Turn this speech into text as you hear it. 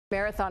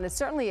Marathon is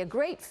certainly a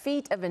great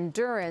feat of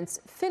endurance.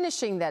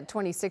 Finishing that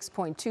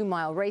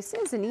 26.2-mile race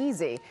isn't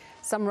easy.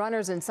 Some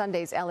runners in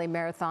Sunday's LA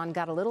Marathon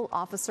got a little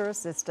officer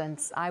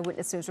assistance.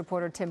 Eyewitness News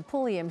reporter Tim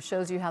Pulliam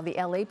shows you how the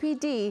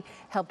LAPD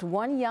helped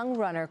one young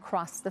runner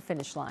cross the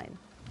finish line.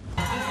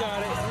 He's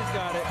got it. He's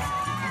got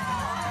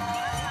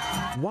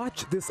it.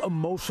 Watch this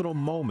emotional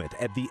moment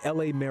at the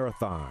LA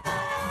Marathon.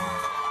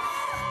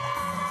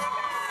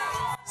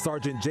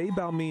 Sergeant Jay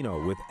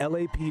Balmino with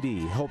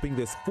LAPD helping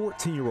this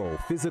 14-year-old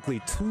physically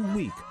too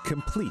weak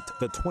complete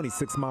the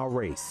 26-mile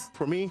race.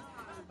 For me,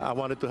 I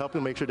wanted to help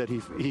him make sure that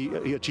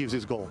he achieves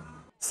his goal.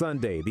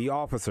 Sunday, the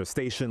officer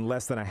stationed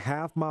less than a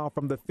half mile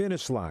from the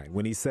finish line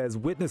when he says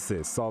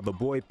witnesses saw the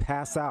boy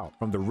pass out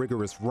from the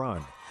rigorous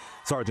run.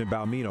 Sergeant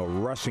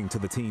Balmino rushing to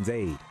the teen's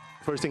aid.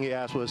 First thing he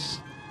asked was,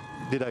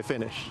 did I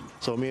finish?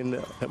 So me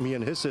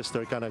and his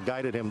sister kind of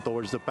guided him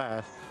towards the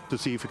path to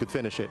see if he could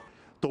finish it.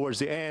 Towards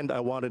the end, I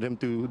wanted him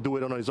to do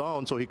it on his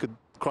own so he could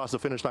cross the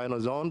finish line on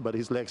his own, but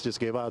his legs just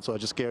gave out, so I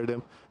just scared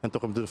him and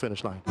took him to the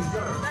finish line. You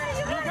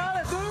got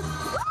it, dude!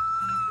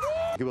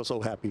 He was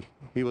so happy.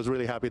 He was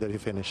really happy that he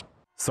finished.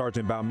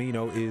 Sergeant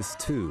Balmino is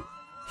too.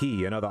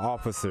 He and other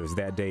officers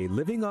that day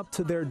living up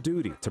to their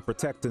duty to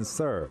protect and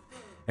serve,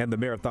 and the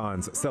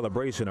marathon's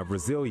celebration of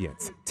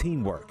resilience,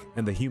 teamwork,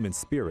 and the human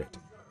spirit,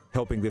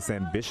 helping this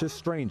ambitious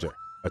stranger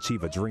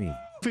achieve a dream.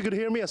 If you could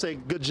hear me, I say,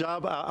 good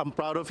job, I'm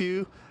proud of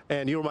you,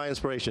 and you're my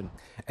inspiration.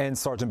 And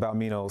Sergeant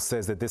Balmino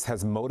says that this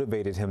has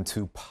motivated him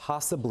to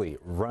possibly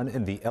run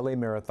in the LA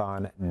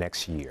Marathon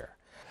next year.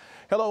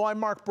 Hello, I'm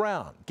Mark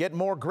Brown. Get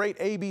more great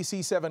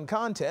ABC7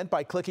 content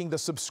by clicking the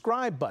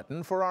subscribe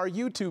button for our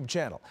YouTube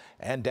channel.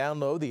 And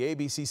download the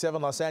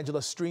ABC7 Los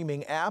Angeles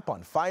streaming app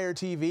on Fire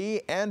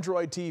TV,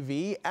 Android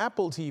TV,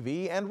 Apple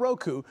TV, and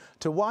Roku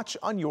to watch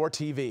on your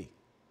TV.